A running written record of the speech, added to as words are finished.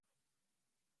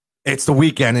It's the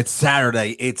weekend. It's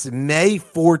Saturday. It's May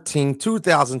 14,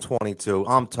 2022.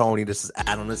 I'm Tony. This is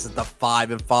Adam. This is the 5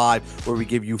 and 5, where we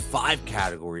give you 5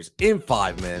 categories in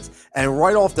 5 minutes. And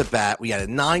right off the bat, we had a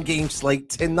 9-game slate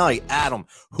tonight. Adam,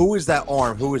 who is that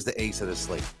arm? Who is the ace of the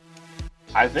slate?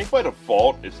 I think by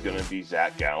default, it's going to be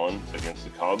Zach Gallen against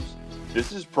the Cubs.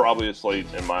 This is probably a slate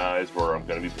in my eyes where I'm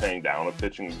going to be paying down and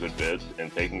pitching a good bit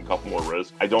and taking a couple more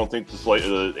risks. I don't think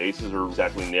the aces are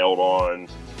exactly nailed on.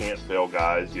 Can't fail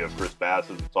guys. You have Chris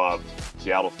Bassitt at the top.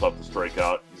 Seattle's tough to strike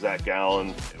out. Zach Gallen.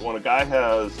 When a guy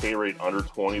has K rate under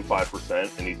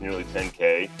 25% and he's nearly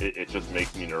 10K, it just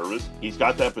makes me nervous. He's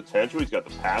got that potential. He's got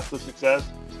the path to success.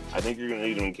 I think you're going to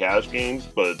need him in cash games,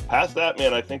 but past that,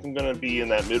 man, I think I'm going to be in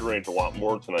that mid-range a lot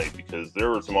more tonight because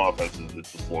there are some offenses that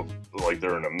just look like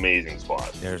they're in an amazing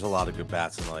spot. There's a lot of good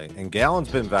bats tonight, and Gallen's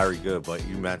been very good, but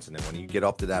you mentioned it. When you get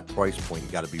up to that price point, you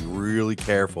got to be really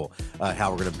careful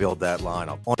how we're going to build that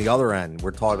lineup. On the other end,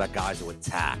 we're talking about guys who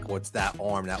attack. What's that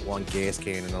arm, that one gas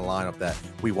can in the lineup that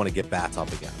we want to get bats up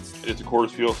against? It's a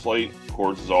Coors Field slate.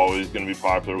 Coors is always going to be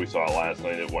popular. We saw it last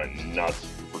night. It went nuts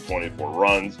for 24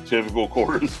 runs. Typical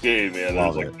Coors game, man.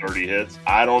 There's like 30 hits.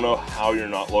 I don't know how you're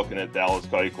not looking at Dallas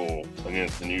Keuchel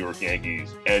against the New York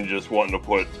Yankees and just wanting to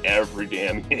put every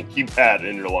damn Yankee bat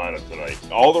in your lineup tonight.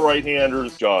 All the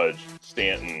right-handers, Judge,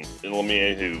 Stanton, and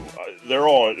LeMahieu, they're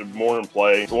all more in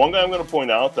play. The one guy I'm going to point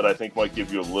out that I think might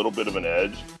give you a little bit of an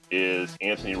edge is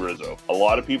Anthony Rizzo. A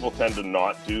lot of people tend to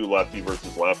not do lefty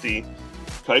versus lefty.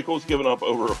 Keuchel's given up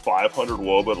over a 500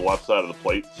 WOBA to the left side of the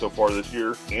plate so far this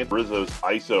year. And Rizzo's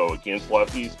ISO against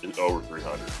lefties is over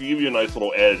 300. To give you a nice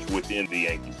little edge within the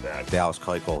Yankee stack. Dallas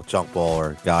Keuchel, junk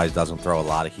baller, guys doesn't throw a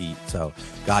lot of heat, so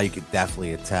guy you could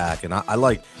definitely attack. And I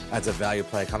like, as a value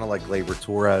play, kind of like Gleyber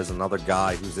Torres, another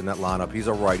guy who's in that lineup. He's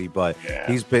a righty, but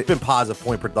he's been positive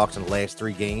point production the last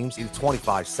 3 games. He's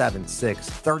 25, 7, 6,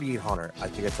 3,800. I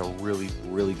think it's a really,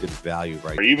 really good value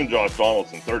right now. Or even Josh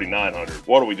Donaldson, 3,900.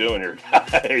 What are we doing here,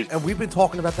 guys? And we've been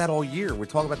talking about that all year. We're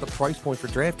talking about the price point for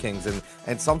DraftKings,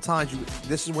 and sometimes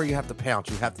this is where you have to pounce.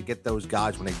 You have to get those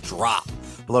guys when they drop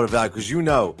below the value, because you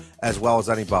know as well as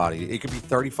anybody, it could be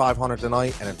 3,500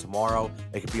 tonight, and then tomorrow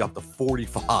it could be up to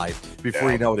 45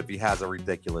 before you know it if he has a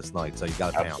ridiculous night. So you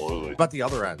got to pounce. Absolutely. But the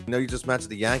other end, I know you just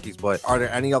mentioned the Yankees, but are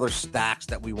there any other stacks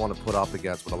that we want to put up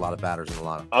against with a lot of batters in the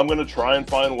lineup? I'm going to try and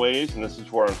find ways, and this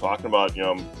is where I'm talking about,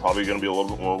 I'm probably going to be a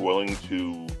little bit more willing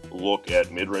to look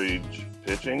at mid-range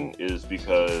pitching, is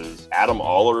because Adam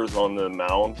Oller is on the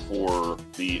mound for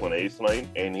the A's tonight,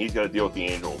 and he's got to deal with the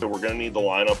Angels. So we're going to need the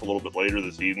lineup a little bit later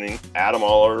this evening. Adam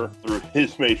Oller, through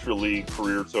his Major League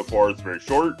career so far, it's very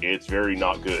short. It's very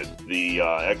not good. The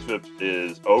xFIP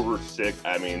is over 6.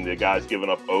 I mean, the guy's given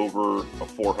up over a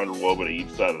 400 WOBA to each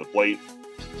side of the plate.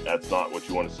 That's not what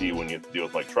you want to see when you have to deal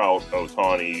with like Trout,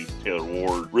 Ohtani, Taylor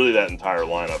Ward, really that entire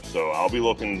lineup. So I'll be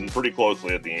looking pretty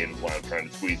closely at the Angels lineup, trying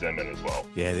to squeeze them in as well.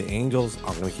 Yeah, the Angels,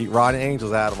 I'm going to keep riding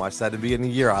Angels, Adam. I said at the beginning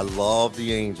of the year, I love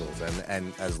the Angels.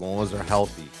 And as long as they're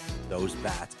healthy, those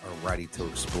bats are ready to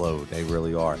explode. They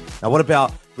really are. Now, what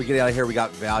about, we get out of here, we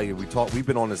got value. We've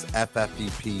been on this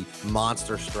FFVP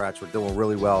monster stretch. We're doing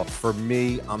really well. For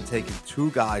me, I'm taking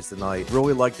 2 guys tonight.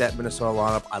 Really like that Minnesota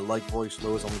lineup. I like Royce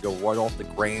Lewis. I'm going to go right off the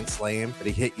grand slam that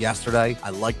he hit yesterday. I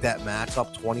like that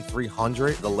matchup,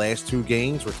 2,300. The last 2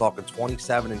 games, we're talking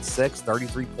 27 and 6,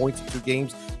 33 points in 2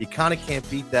 games. You kind of can't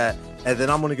beat that. And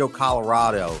then I'm going to go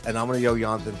Colorado, and I'm going to go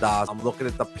Jonathan Das. I'm looking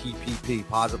at the PPP,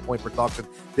 positive point production.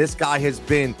 This guy has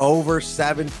been over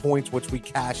 7 points, which we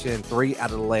cash in 3 out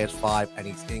of the last 5, and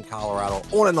he's in Colorado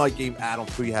on a night game. Adam,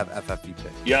 who you have FFVP?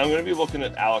 Yeah, I'm going to be looking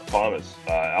at Alek Thomas,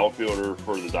 outfielder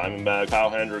for the Diamondbacks. Kyle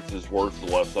Hendricks is worse to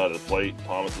the left side of the plate.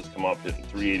 Thomas has come up hitting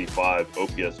 385,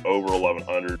 OPS over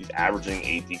 1,100. He's averaging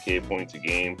 80K points a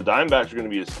game. The Diamondbacks are going to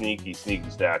be a sneaky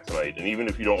stack tonight, and even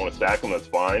if you don't want to stack them, that's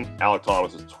fine. Alek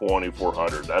Thomas is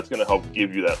 2,400. That's going to help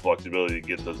give you that flexibility to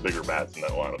get those bigger bats in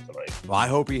that lineup tonight. Well, I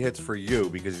hope he hits for you,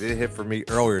 because he didn't hit for me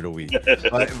earlier in the week. but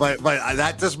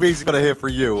that just means he's going to hit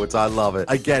for you, which I love it.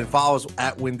 Again, follow us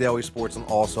at Win Daily Sports on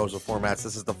all social formats.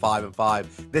 This is the 5 and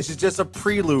 5. This is just a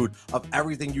prelude of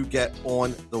everything you get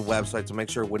on the website. So make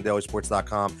sure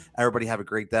windailysports.com. Everybody have a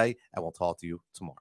great day, and we'll talk to you tomorrow.